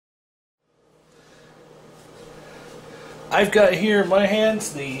I've got here in my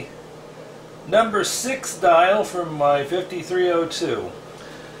hands the number 6 dial from my 5302.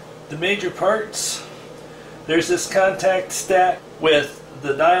 The major parts: there's this contact stack with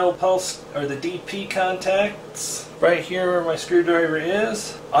the dial pulse or the DP contacts right here where my screwdriver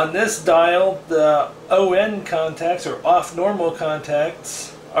is. On this dial, the ON contacts or off normal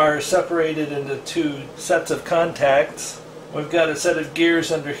contacts are separated into 2 sets of contacts. We've got a set of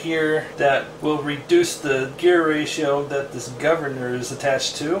gears under here that will reduce the gear ratio that this governor is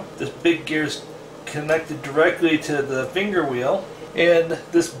attached to. This big gear is connected directly to the finger wheel, and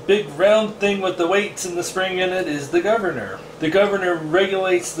this big round thing with the weights and the spring in it is the governor. The governor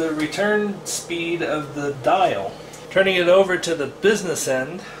regulates the return speed of the dial. Turning it over to the business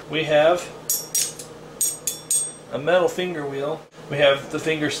end, we have a metal finger wheel. We have the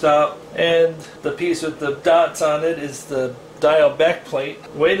finger stop, and the piece with the dots on it is the dial back plate.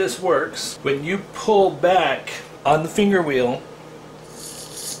 The way this works, when you pull back on the finger wheel,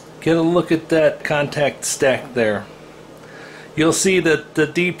 get a look at that contact stack there. You'll see that the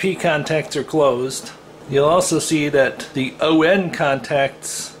DP contacts are closed. You'll also see that the ON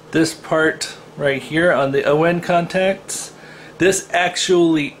contacts, this part right here on the ON contacts, this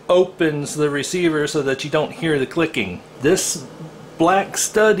actually opens the receiver so that you don't hear the clicking. This black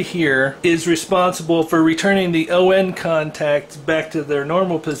stud here is responsible for returning the ON contacts back to their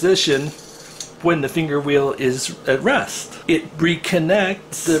normal position when the finger wheel is at rest. It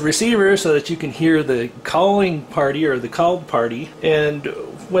reconnects the receiver so that you can hear the calling party or the called party, and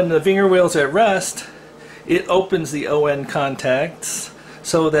when the finger wheel's at rest, it opens the ON contacts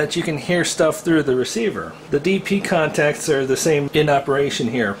so that you can hear stuff through the receiver. The DP contacts are the same in operation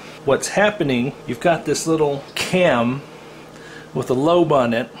here. What's happening, you've got this little cam with a lobe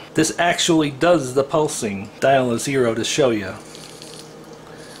on it. This actually does the pulsing. Dial a 0 to show you.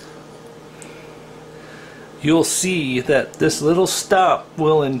 You'll see that this little stop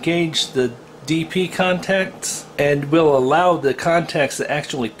will engage the DP contacts and will allow the contacts to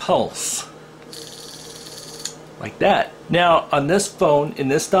actually pulse. Like that. Now on this phone, in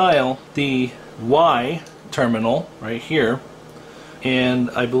this dial, the Y terminal right here, and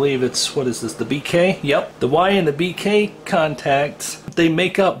I believe it's, what is this, the BK? Yep. The Y and the BK contacts, they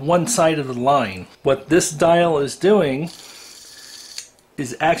make up one side of the line. What this dial is doing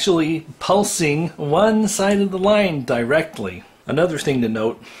is actually pulsing one side of the line directly. Another thing to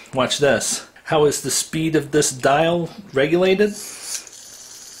note, watch this. How is the speed of this dial regulated?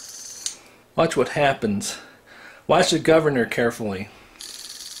 Watch what happens. Watch the governor carefully.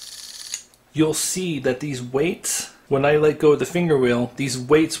 You'll see that these weights, when I let go of the finger wheel, these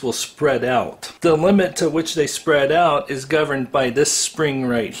weights will spread out. The limit to which they spread out is governed by this spring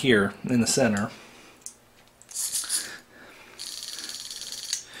right here in the center.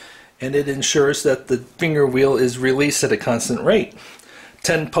 And it ensures that the finger wheel is released at a constant rate,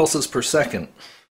 10 pulses per second.